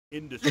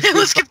industry.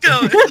 Let's keep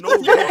going. No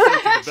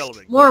research and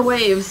development More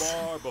waves.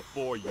 far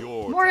before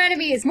yours. More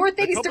enemies, more The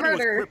things to company was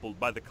murder. crippled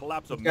by the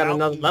collapse of Got another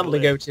Mountain level to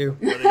Glen, go to.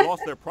 where they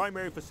lost their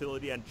primary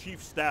facility and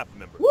chief staff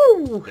member.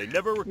 Woo! They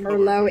never recovered Merlot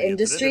from the incident and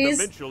Industries?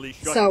 eventually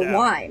shut So down.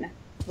 wine.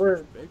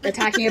 We're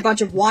attacking a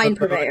bunch of wine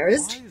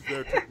purveyors. Why is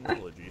their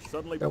technology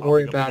suddenly Don't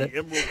worry popping up about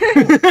in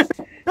the Emerald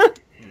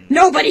Forest?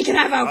 Nobody can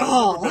have I've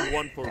alcohol! never been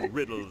one for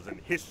riddles and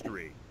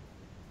history.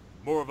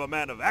 More of a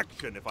man of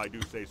action, if I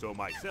do say so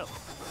myself.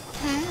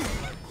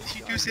 If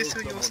you do say so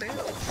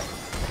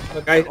yourself.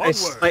 Look,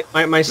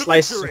 my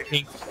slice is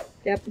pink.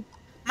 Yep.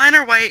 Mine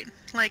are white,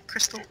 like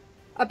crystal.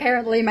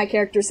 Apparently my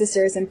character's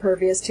sister is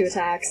impervious to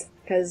attacks,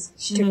 because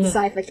she took the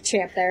scythe like a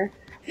champ there.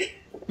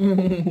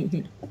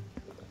 Woo!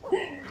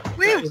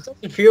 It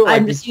doesn't feel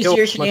like I'm you just used to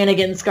your killed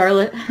shenanigans,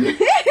 Scarlet.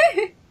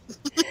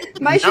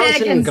 My Now it's in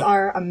shenanigans go-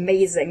 are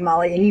amazing,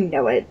 Molly, and you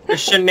know it. the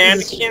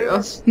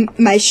shenanigans.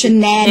 My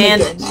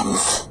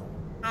shenanigans.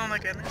 Oh my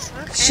goodness.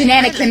 Okay.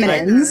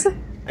 Shenanigans.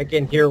 I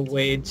can hear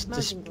Wade's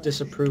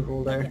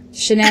disapproval there.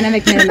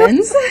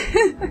 Shenanigans.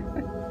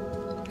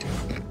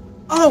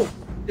 Oh!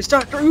 It's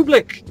Dr.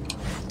 Ooblik!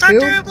 Dr.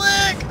 Who?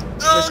 Ooblik!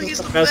 Oh, This is he's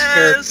the the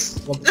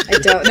best best! character. I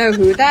don't know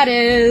who that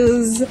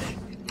is.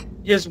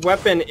 His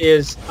weapon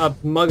is a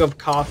mug of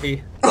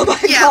coffee. Oh my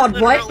Yeah,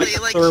 god, what?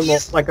 literally, like, Thermal,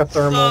 he's like a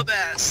thermal. the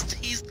best.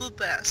 He's the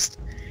best.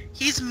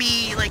 He's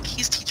me, like,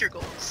 he's teacher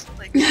goals.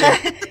 Like,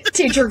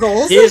 Teacher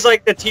goals. He's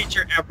like the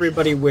teacher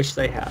everybody wished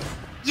they had.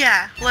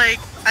 yeah, like,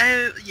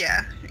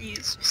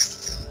 he's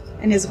just...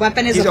 And his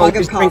weapon is He's a mug of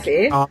always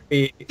drinking coffee.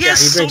 coffee. He has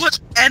so drinks. much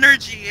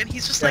energy, and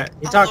he's just Yeah, like,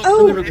 he all talks over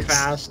really, the really place.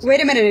 fast.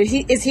 Wait a minute,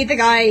 is he the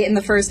guy in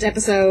the first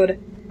episode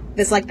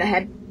that's like the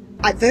head...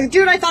 the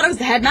dude I thought it was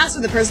the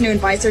headmaster, the person who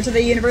invites her to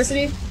the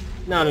university?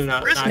 No. Where's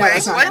not- No,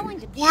 it's not.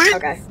 What?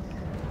 Okay.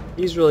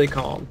 He's really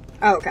calm.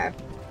 Oh, okay.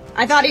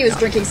 I thought he was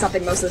drinking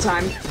something most of the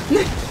time.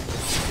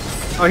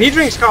 Oh, he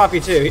drinks coffee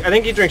too. I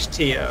think he drinks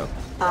tea though.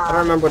 I Uh,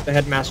 don't remember what the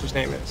headmaster's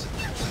name is.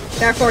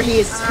 therefore he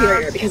is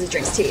superior because he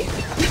drinks tea.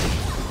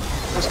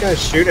 I'm just gonna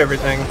shoot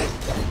everything.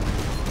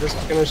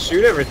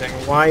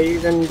 Why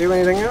even do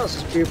anything else?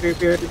 Just pew pew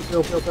pew pew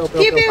pew pew pew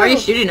Pew, pew. Why are you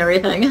shooting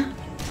everything?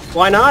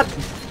 Why not?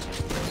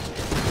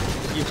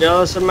 You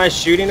jealous of my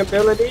shooting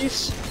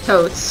abilities?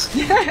 Totes.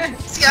 See,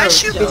 I Oh,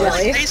 shoot jelly.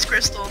 like ice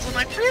crystals. I'm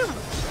like, phew.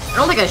 I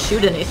don't think I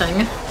shoot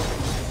anything.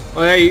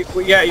 Oh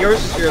yeah,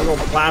 yours is your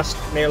little blast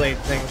melee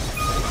thing.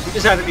 You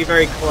just have to be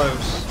very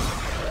close.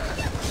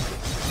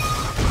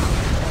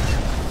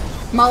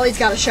 Molly's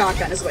got a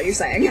shotgun is what you're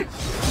saying.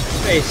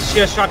 Hey, she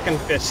has shotgun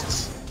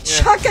fists.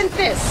 Yeah. Shotgun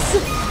fists!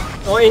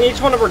 Well, in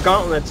each one of her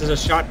gauntlets is a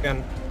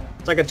shotgun.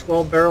 It's like a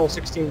 12-barrel,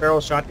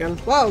 16-barrel shotgun.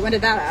 Whoa, when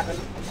did that happen?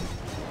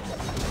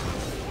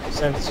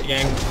 Since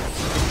Yang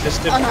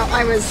existed. Oh no,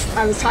 I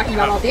was talking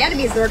about all the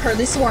enemies that are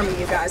currently swarming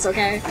you guys,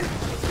 okay?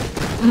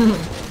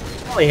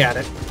 Molly had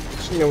it.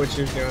 She knew what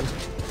she was doing.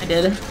 I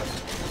did.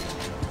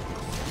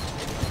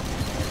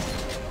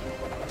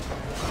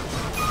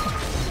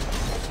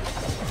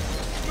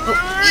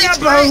 Nice,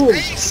 boom.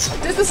 nice.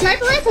 Does the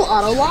sniper rifle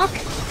auto-lock?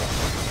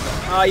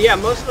 Yeah,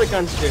 most of the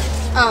guns do.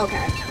 Oh,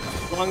 okay.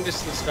 Long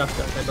distance stuff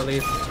does, I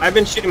believe. I've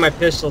been shooting my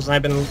pistols and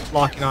I've been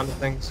locking onto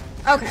things.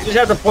 You Okay. just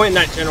have to point in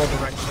that general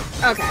direction.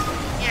 Okay.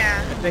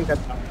 Yeah. I think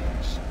that's how it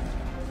works.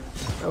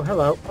 Oh,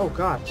 hello. Oh,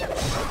 God.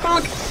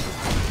 Bonk.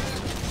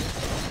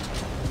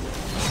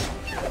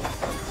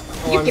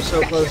 Oh, You I'm get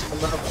so back close to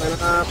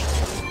leveling up.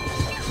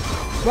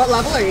 What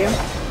level are you?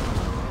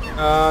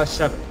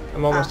 7.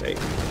 I'm almost 8.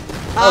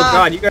 Oh,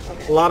 God, you got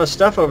a lot of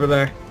stuff over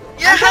there.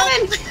 Yeah, I'm help!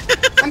 coming!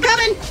 I'm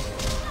coming!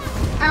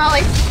 I'm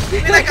Ollie.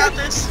 Wait, I got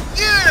this.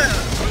 Yeah!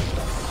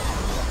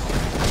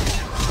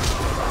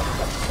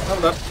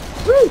 Hold up.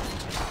 Woo!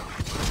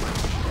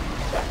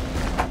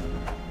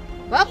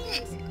 Well,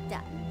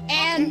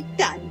 and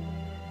done.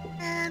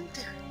 And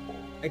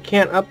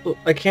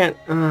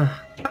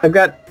I've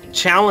got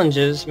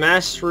challenges,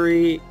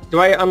 mastery. Do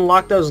I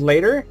unlock those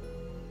later?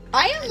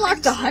 I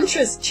unlocked the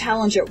Huntress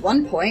challenge at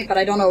one point, but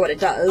I don't know what it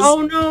does.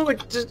 Oh no,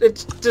 it's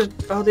just,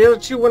 oh, the other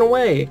two went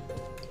away.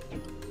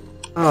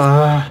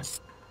 That's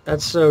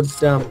so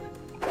dumb.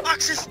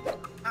 boxes.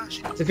 Oh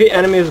shit. Defeat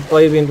enemies with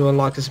blade beam to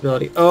unlock this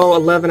ability. Oh,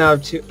 11 out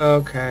of 2.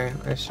 Okay,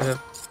 I should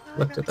have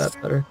looked at that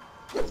better.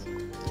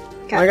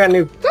 Okay. I got a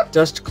new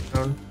dust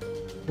clone.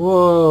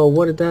 Whoa,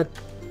 what did that...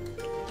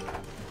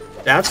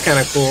 That's kind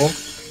of cool.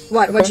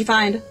 What'd you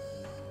find?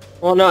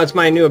 Well, no, it's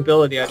my new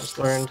ability I just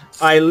learned.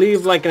 I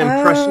leave like an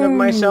impression of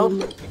myself,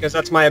 because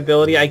that's my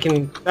ability. I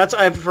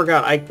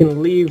forgot, I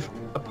can leave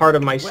a part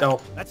of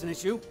myself. Well, that's an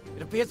issue.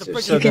 It appears the So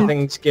prison the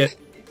things get...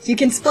 You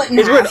can split in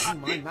It's weird.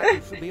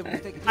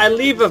 half. I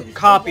leave a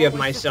copy of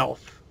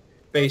myself,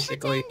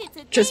 basically.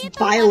 Just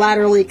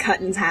bilaterally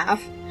cut in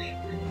half.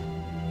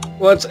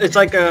 Well, it's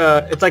like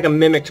a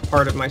mimicked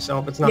part of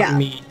myself. It's not Yeah.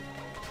 me.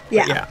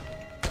 Yeah. Yeah.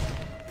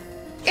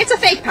 It's a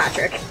fake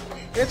Patrick.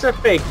 It's a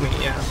fake me,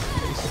 yeah,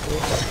 basically.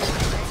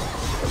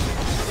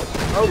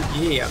 Oh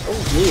yeah,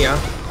 oh yeah.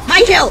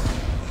 My kill!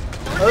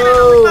 The only thing I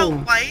don't like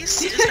about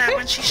Weiss is that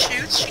when she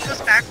shoots, she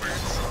goes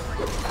backwards.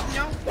 You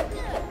know?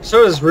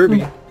 So does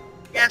RWBY.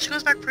 Yeah, Yeah, she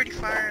goes back pretty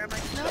far. I'm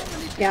like, no.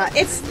 Yeah,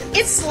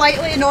 it's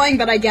slightly annoying,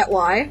 but I get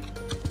why.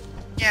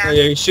 Yeah. Oh,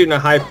 yeah, you're shooting a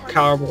high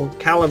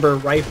caliber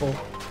rifle.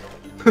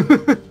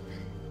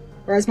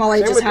 Whereas Molly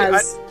Same just with you,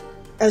 has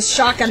a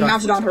shotgun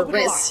mounted on her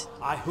wrist.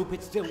 I hope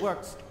it still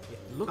works.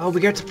 Oh, we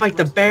get to fight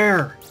the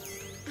bear.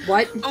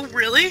 What? Oh,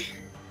 really?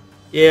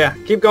 Yeah,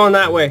 keep going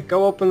that way.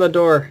 Go open the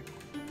door.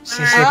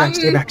 Stay back,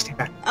 stay back, stay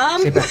back.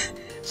 Stay back.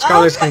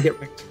 Scarlet's gonna get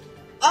wrecked.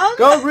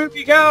 Go,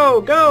 Ruby, go!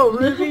 Go,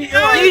 Ruby!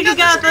 Go! You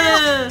got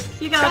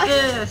this! You got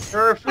this!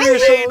 You're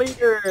official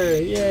leader!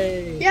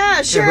 Yay!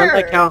 Yeah, sure. Here, run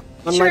like hell.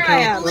 Run Sure like I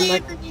hell. am. Run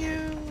like...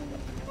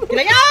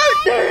 Getting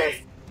out!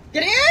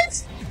 Getting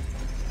out!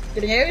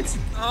 Getting out!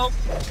 Oh.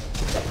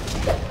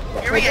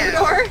 Here we Break the go.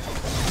 door.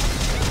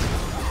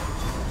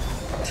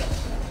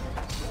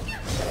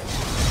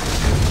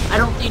 I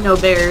don't see no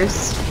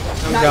bears.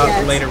 I'm Not down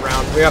yet. for later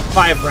rounds. We have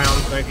 5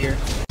 rounds right here.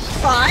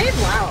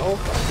 5? Wow.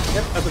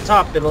 Yep, at the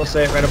top it'll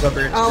say it right above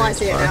your Oh, I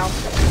see it now.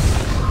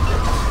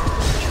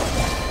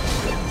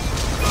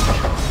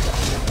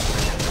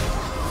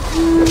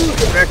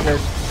 Record.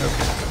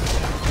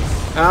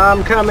 Okay.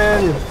 I'm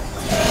coming!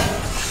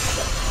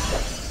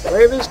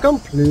 Wave is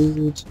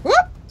complete. Whoop!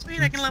 Sweet,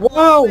 I can level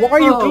Whoa, up. why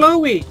are you Oh.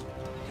 glowy?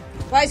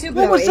 Why is who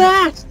What was glowy?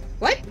 that?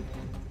 What?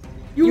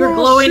 You're were all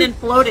glowing shit- and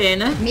floating.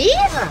 Me?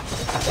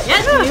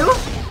 Yes, you!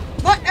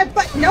 What?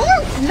 But no,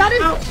 not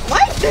in. Ow.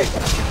 What?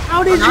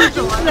 How did you Not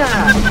do the one.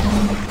 that?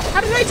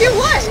 How did I do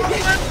what?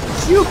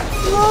 You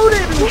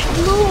floated and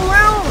flew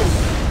around!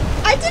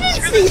 I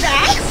didn't see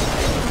that!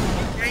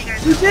 There you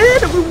guys You go.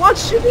 did! We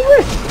watched you do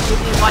it! You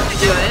didn't want to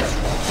do it.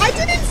 I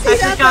didn't see I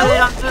that just got it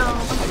though! on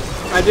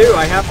film. I do,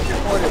 I have to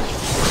record it.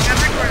 I'm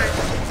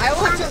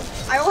recording.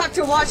 I will have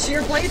to watch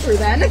your playthrough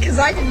then, because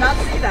I did not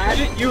see that.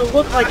 You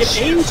look like an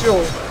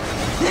angel!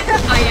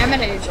 I am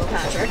an angel,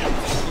 Patrick.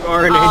 You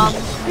are an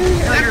angel.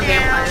 No, you're a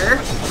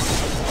vampire.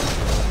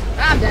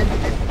 I'm dead.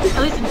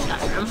 At least in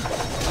Skyrim.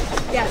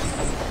 Yes.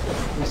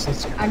 This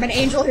is- I'm an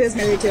angel who is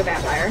married to a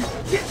vampire.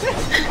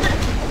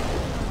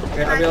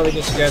 Okay, I'll be able to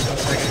get you guys in a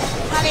second.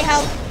 Honey,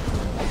 help!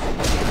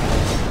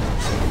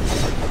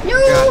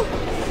 No!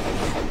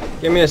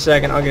 Got Give me a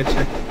second, I'll get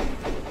you.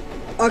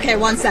 Okay,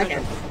 1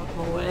 second.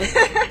 No way.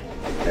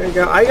 There you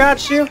go. I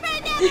got you.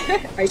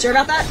 Are you sure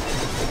about that?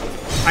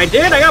 I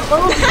did, I got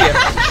both of you.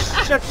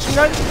 Shut your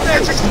nuts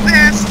Patrick's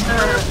fast. the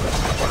best.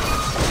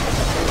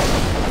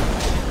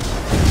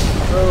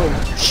 Boom.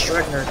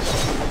 Record.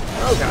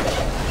 Oh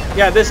gosh.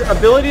 Yeah, this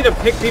ability to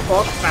pick people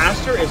up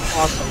faster is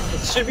awesome.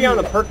 It should be on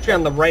the perk tree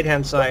on the right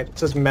hand side. It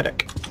says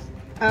medic.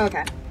 Oh,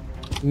 okay.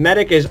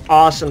 Medic is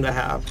awesome to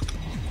have.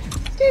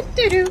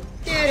 Do-do-do.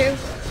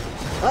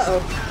 Uh-oh.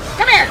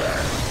 Come here!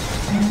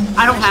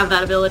 I don't have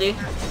that ability.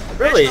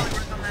 Really?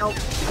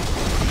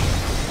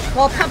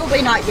 Well,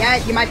 probably not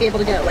yet. You might be able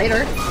to get it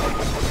later.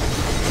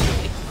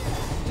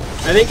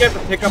 I think you have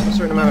to pick up a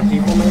certain amount of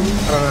people, maybe?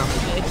 I don't know.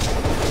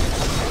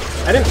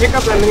 I didn't pick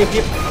up that many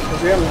people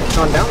because we haven't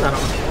gone down that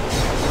often.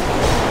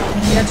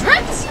 That's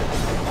right!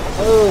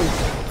 Oh.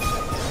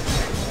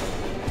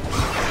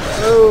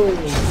 Oh.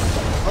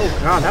 Oh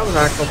god, that was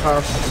actually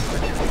powerful.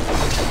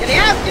 Getting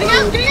out! Getting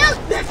out! Getting out!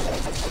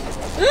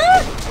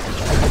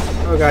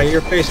 Oh god,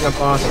 you're facing a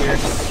boss here.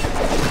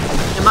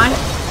 Am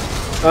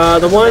I?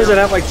 The ones that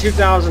have like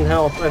 2,000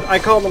 health. I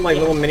call them like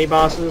little mini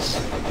bosses.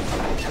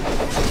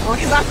 Well,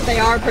 because that's what they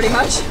are, pretty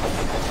much.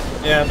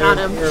 Yeah, Got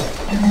him. they're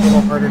a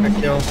little harder to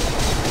kill.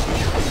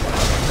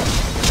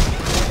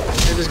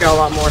 They just got a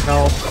lot more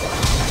health.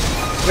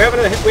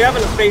 We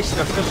haven't faced an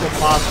official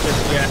boss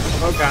just yet.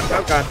 Oh god,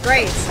 oh god.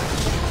 Great.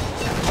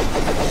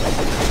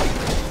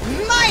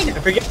 Mine!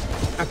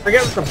 I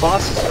forget what the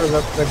bosses or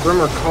the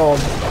Grimm are called.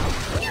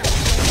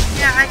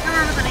 Yeah, I can't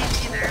remember the names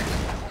either.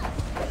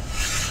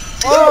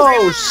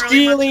 Oh,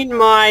 stealing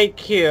my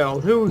kill.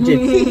 Who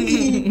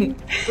did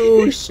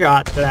Who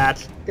shot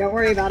that? Don't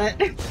worry about it.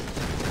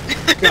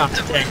 God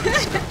dang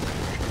it.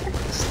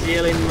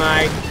 Stealing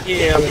my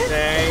kill,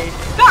 eh?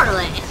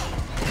 Scarlet!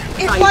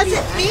 It Oh, you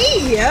wasn't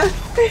me!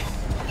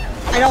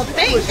 I don't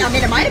think. I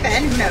mean, it might have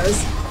been. Who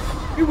knows?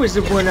 It was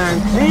the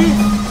one-armed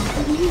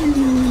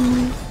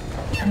man.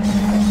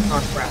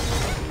 Oh crap.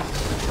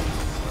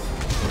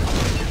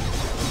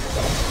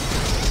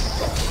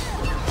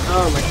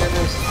 Oh my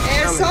goodness.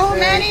 There's so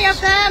many of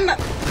them!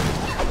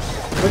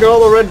 Look at all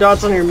the red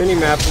dots on your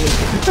mini-map.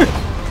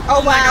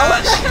 Oh,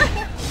 wow.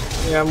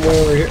 Yeah, I'm way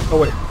over here. Oh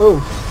wait,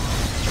 boom.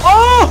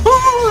 Oh,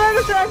 that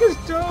attack is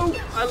dope!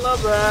 I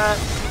love that.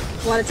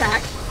 What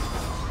attack?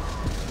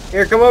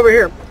 Here, come over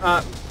here.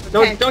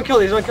 Okay. Don't kill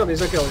these, don't kill these,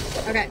 don't kill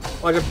these. Okay.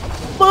 Watch it.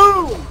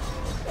 Boom!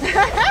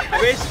 I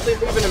basically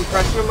leave an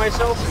impression of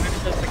myself and then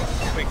it does like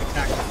a quick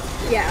attack.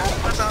 Yeah.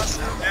 That's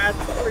awesome.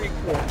 That's pretty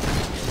cool.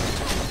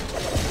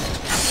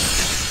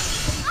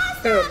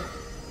 Boom.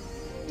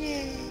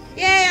 Yay.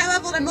 Yay, I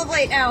leveled. I'm level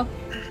 8 now.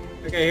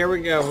 Okay, here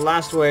we go.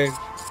 Last wave.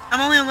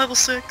 I'm only on level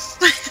 6.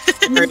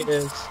 There it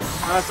is.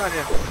 No, that's not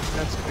him.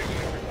 That's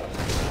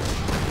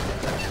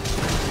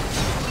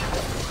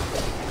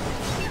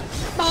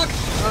Bonk.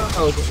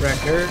 Uh-oh, the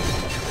record.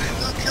 I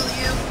will kill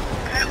you.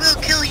 I will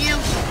kill you.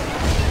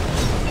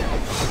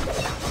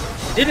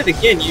 did it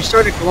again. You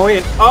started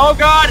glowing. Oh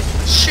god!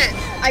 Shit.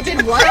 I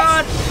did what?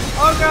 God!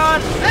 Oh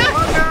god! Oh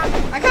god!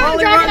 I'm coming,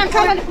 Molly, Dragon, run, I'm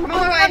coming! run, I'm on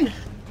my run. way!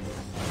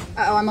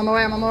 Uh-oh, I'm on my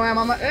way, I'm on my way, I'm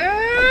on my way. Come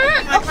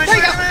Oh, on, there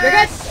you go! You're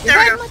good!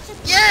 There You're we good! go.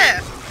 Yeah.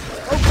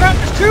 Oh crap,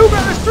 there's 2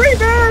 bears! 3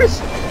 bears!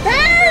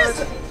 Bears!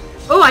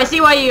 Oh, I see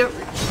why you Oh,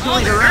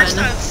 wanted to they're run.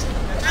 Ursas.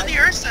 They're the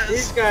Ursas.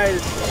 These guys,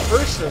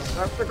 Ursas, that's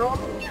what they're called?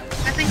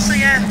 I think so,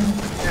 yeah.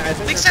 Yeah, I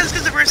think Makes that's- sense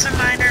because of Ursa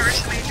Minor,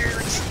 Ursa Major,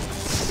 like...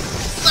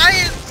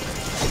 Science!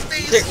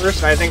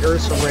 I think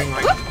Ursa, ring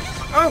like...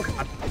 Oh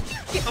god.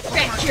 Get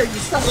back here, you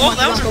son of Oh, a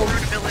that was a monkey.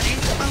 rude ability.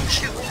 Oh,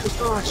 shoot. Oh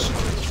gosh.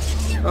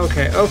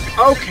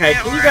 Okay.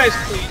 Can you guys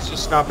please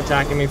just stop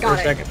attacking me for Got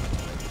a it. second?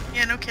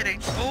 Yeah, no kidding.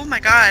 Oh my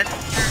god.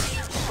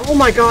 Oh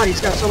my god, he's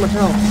got so much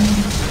health.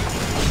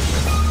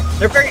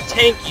 They're very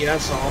tanky,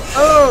 that's all.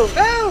 Oh!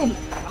 Boom!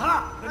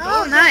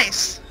 Oh,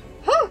 nice.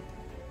 Huh.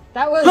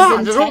 That was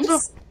Huh, there's intense.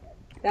 also-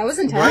 That was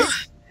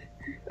intense.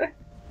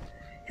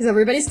 Is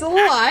everybody still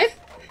alive?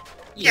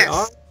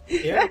 Yes.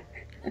 Yeah.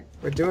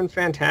 We're doing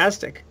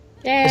fantastic.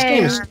 Yay! This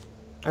game is...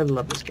 I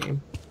love this game.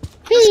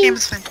 This game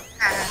is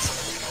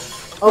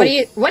fantastic. Oh,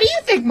 What do you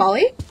think,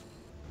 Molly?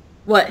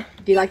 What?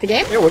 Do you like the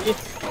game? yeah, what do you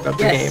think about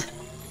the Yes. game?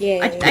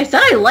 Yeah. I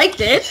said I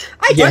liked it.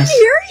 I didn't Yes.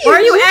 hear you. Why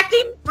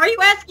are you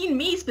asking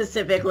me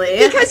specifically?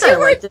 I Because said I you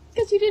liked it.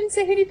 because you didn't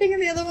say anything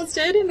and the other ones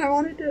did, and I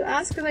wanted to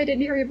ask because I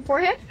didn't hear you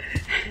beforehand.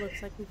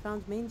 Looks like we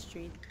found Main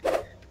Street.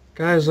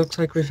 Guys, looks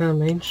like we found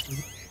Main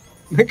Street.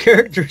 My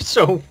character's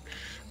so...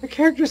 My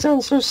character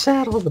sounds so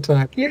sad all the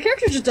time. Your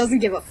character just doesn't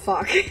give a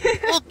fuck.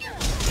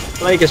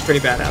 Blake is pretty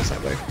badass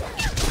that way.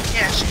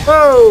 Yeah, shit.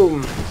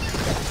 Boom!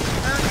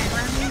 Okay,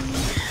 let me...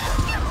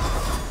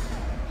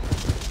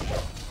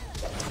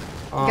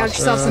 Got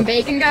yourself some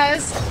bacon,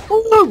 guys.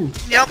 Boom!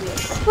 Yep.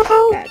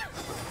 Good.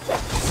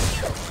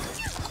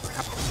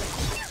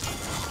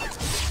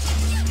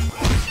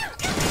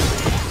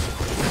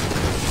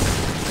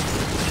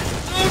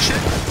 Oh,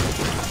 shit.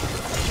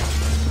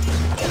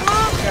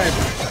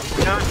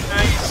 Not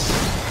nice.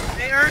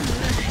 They are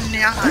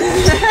not.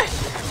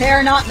 They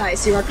are not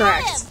nice. You are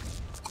correct.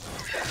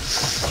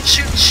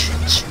 Shoot,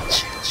 shoot, shoot,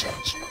 shoot,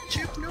 shoot, shoot,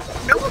 shoot.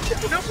 Nope,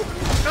 nope, nope.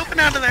 Nope, and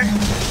out of there.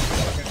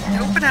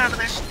 Nope, and out of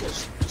there.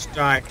 Just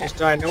die. Just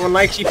die. No one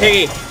likes you,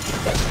 Piggy.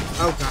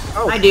 Oh god.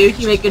 Oh. I do.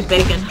 You make good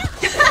bacon.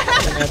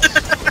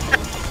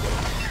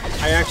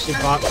 I actually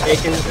bought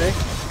bacon today.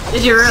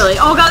 Did you really?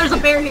 Oh god, there's a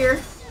bear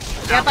here.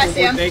 Yep, I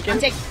see him. Bacon.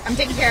 I'm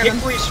taking care of him.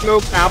 Hickory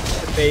smoked apple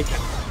with bacon.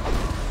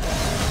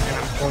 And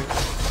I'm going to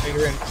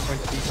figure in. It's going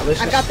to be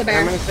delicious. I've got the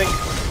bear. I'm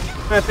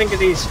gonna think of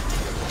these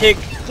pig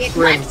Get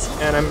grims,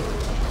 wrecked. and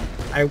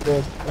I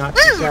will not be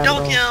Woo! sad at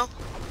Double all. kill.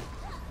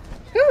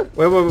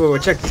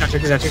 Wait, check this out,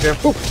 check this out.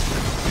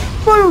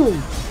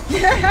 Boom!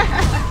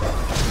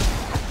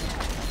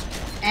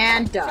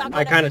 And done.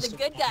 I kind of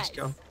good guys.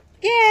 go.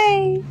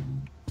 Yay!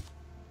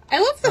 I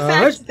love the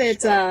fact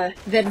that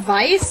that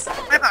Vice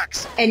My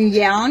box. and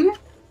Yang,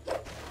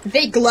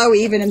 they glow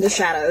even in the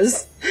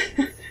shadows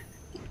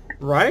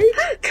Right?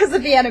 because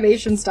of the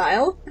animation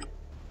style.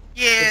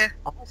 Yeah.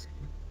 Awesome.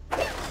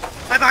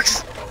 My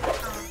box.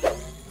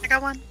 I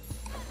got one.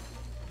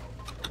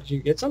 Did you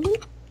get something?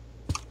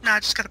 No, I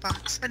just got a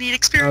box. I need Oh,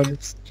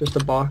 experience. just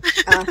a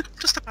box.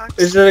 Just a box.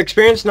 Is the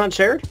experience not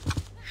shared?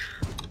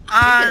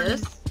 I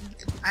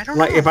don't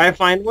know. Like, if I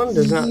find one,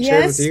 does it not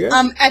share with Yes. you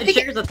guys? I It think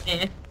shares with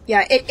me.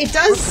 yeah, it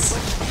does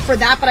for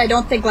that, but I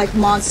don't think like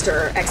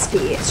Monster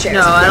XP shares. No,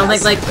 with I don't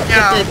us. think like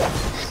No. if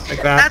it-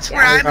 Like that? That's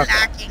where Yeah. I'm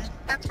lacking.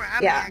 That's where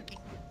I'm Yeah. lacking.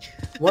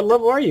 What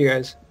level are you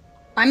guys?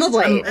 I'm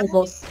level 8. I'm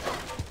almost.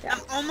 I'm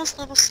almost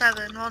level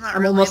 7. Well, not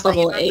I'm really, almost but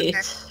level that's 8.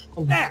 okay.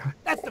 Oh my There!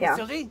 That's the Yeah.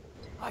 facility!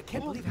 I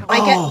can't believe how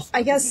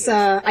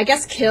I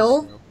guess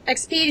kill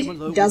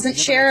XP doesn't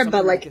share,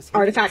 but like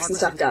artifacts and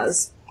stuff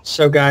does.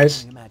 So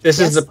guys, this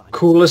is the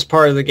coolest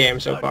part of the game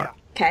so far.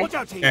 Okay. Watch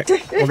out, team.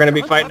 Okay, we're gonna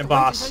be fighting a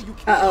boss,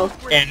 Uh-oh.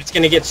 and it's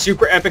gonna get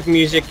super epic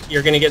music,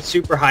 you're gonna get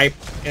super hype,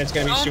 and it's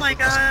gonna be Oh super my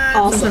god.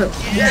 Awesome.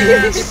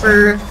 Yes.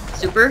 Super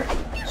super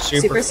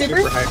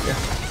Super? hype, yeah.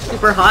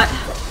 super hot.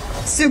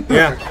 Super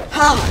Yeah.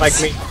 hot. Like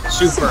me,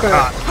 super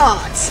hot.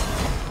 hot.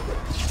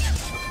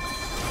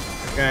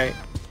 Okay.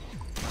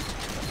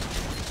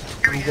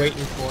 I'm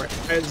waiting for it.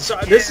 And so,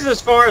 this is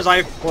as far as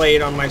I've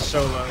played on my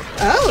solo.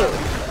 Oh.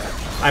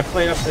 I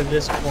played up to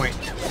this point.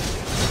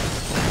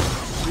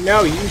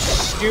 No, you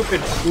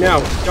stupid.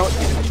 No, don't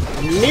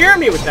near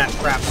me with that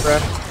crap,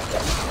 bruh.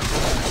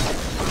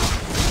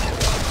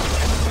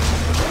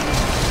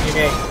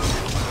 Okay.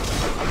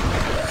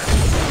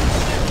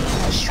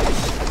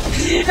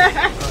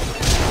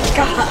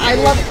 God,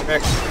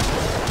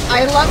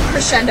 I love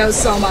crescendo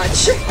so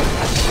much.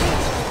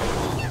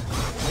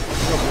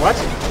 What?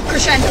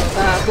 Crescendo,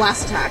 the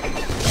blast attack.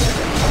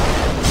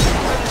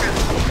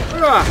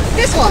 Ugh.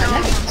 This one.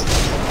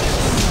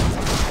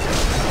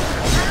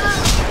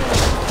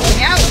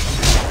 Getting out.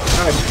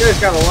 God, you guys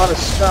got a lot of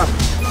stuff.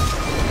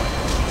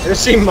 I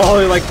just see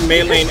Molly like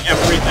meleeing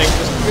everything.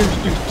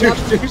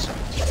 Just deuce.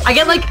 I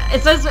get like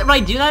it says when I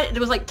do that it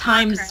was like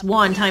times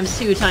 1, times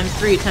 2, times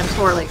 3, times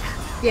 4. Like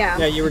Yeah.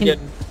 Yeah, you were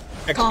getting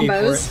XP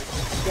Combos.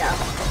 for Yeah.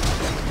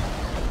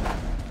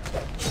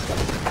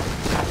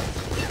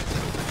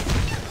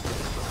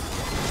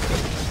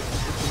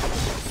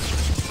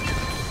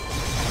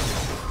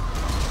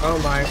 Oh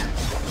my.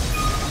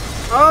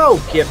 Oh,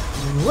 get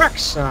wrecked,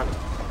 son.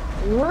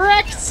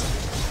 Wrecked!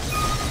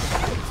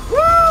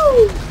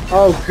 Woo!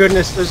 Oh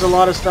goodness, there's a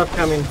lot of stuff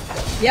coming.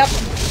 Yep.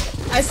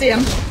 I see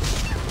him.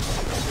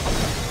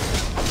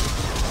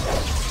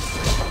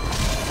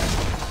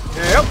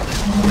 Yep.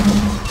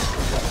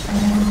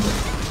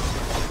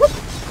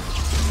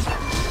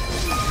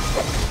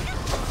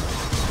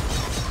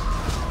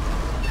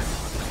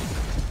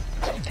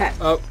 Okay.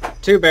 Oh,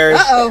 2 bears.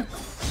 Uh-oh.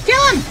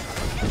 Kill him!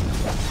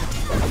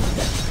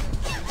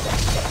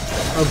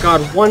 Oh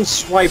god, 1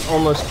 swipe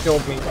almost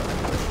killed me.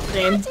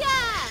 Same.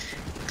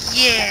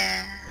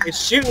 Yeah. It's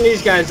shooting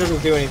these guys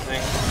doesn't do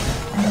anything.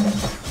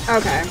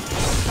 Okay.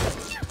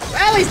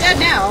 Well, he's dead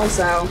now,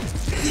 so...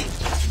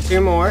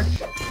 2 more.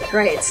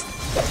 Great.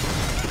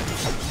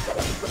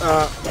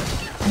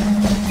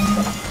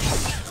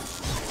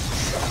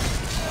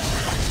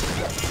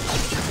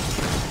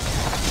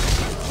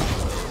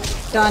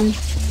 Done.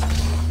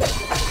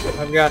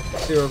 I've got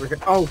 2 over here.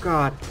 Oh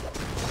god.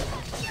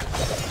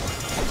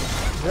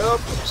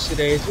 Nope. Oopsie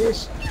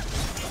daisies.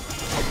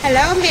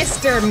 Hello,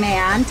 Mr.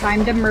 Man.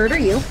 Time to murder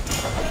you.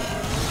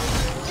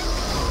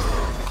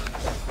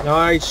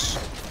 Nice.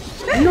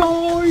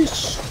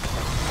 Nice.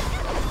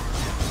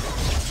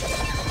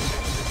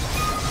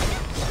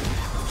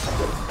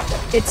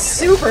 It's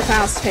super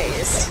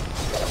fast-paced.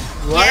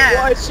 Right? Yeah.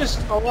 Well, it's just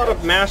a lot of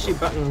mashy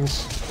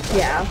buttons.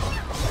 Yeah.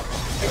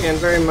 Again,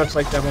 very much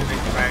like Devil May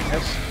Cry, I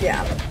guess.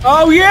 Yeah.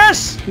 Oh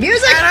yes!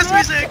 Music! Badass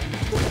music.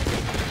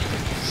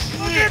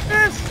 Look at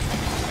this!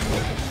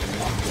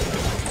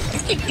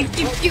 Get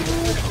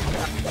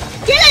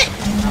it!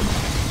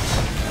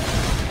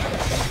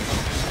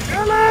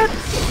 Kill it!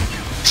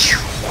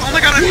 Oh my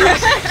god, I'm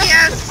frozen.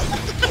 Yes.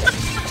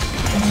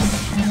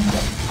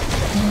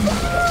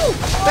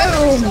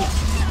 Boom!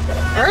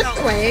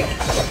 Earthquake?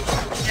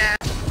 Yeah.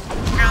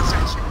 Ground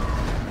search.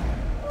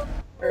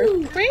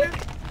 Earthquake?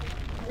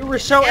 We were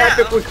so Yeah.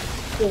 epic with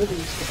golden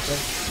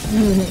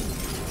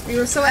stuff. We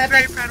were so I'm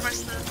very epic. proud of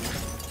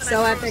myself.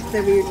 So epic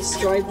that we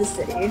destroyed the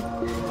city.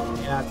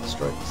 Yeah, it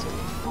destroyed the city.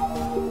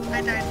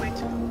 I died way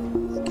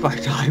too.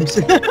 5 times.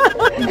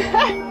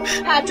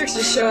 Patrick's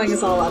just showing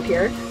us all up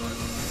here.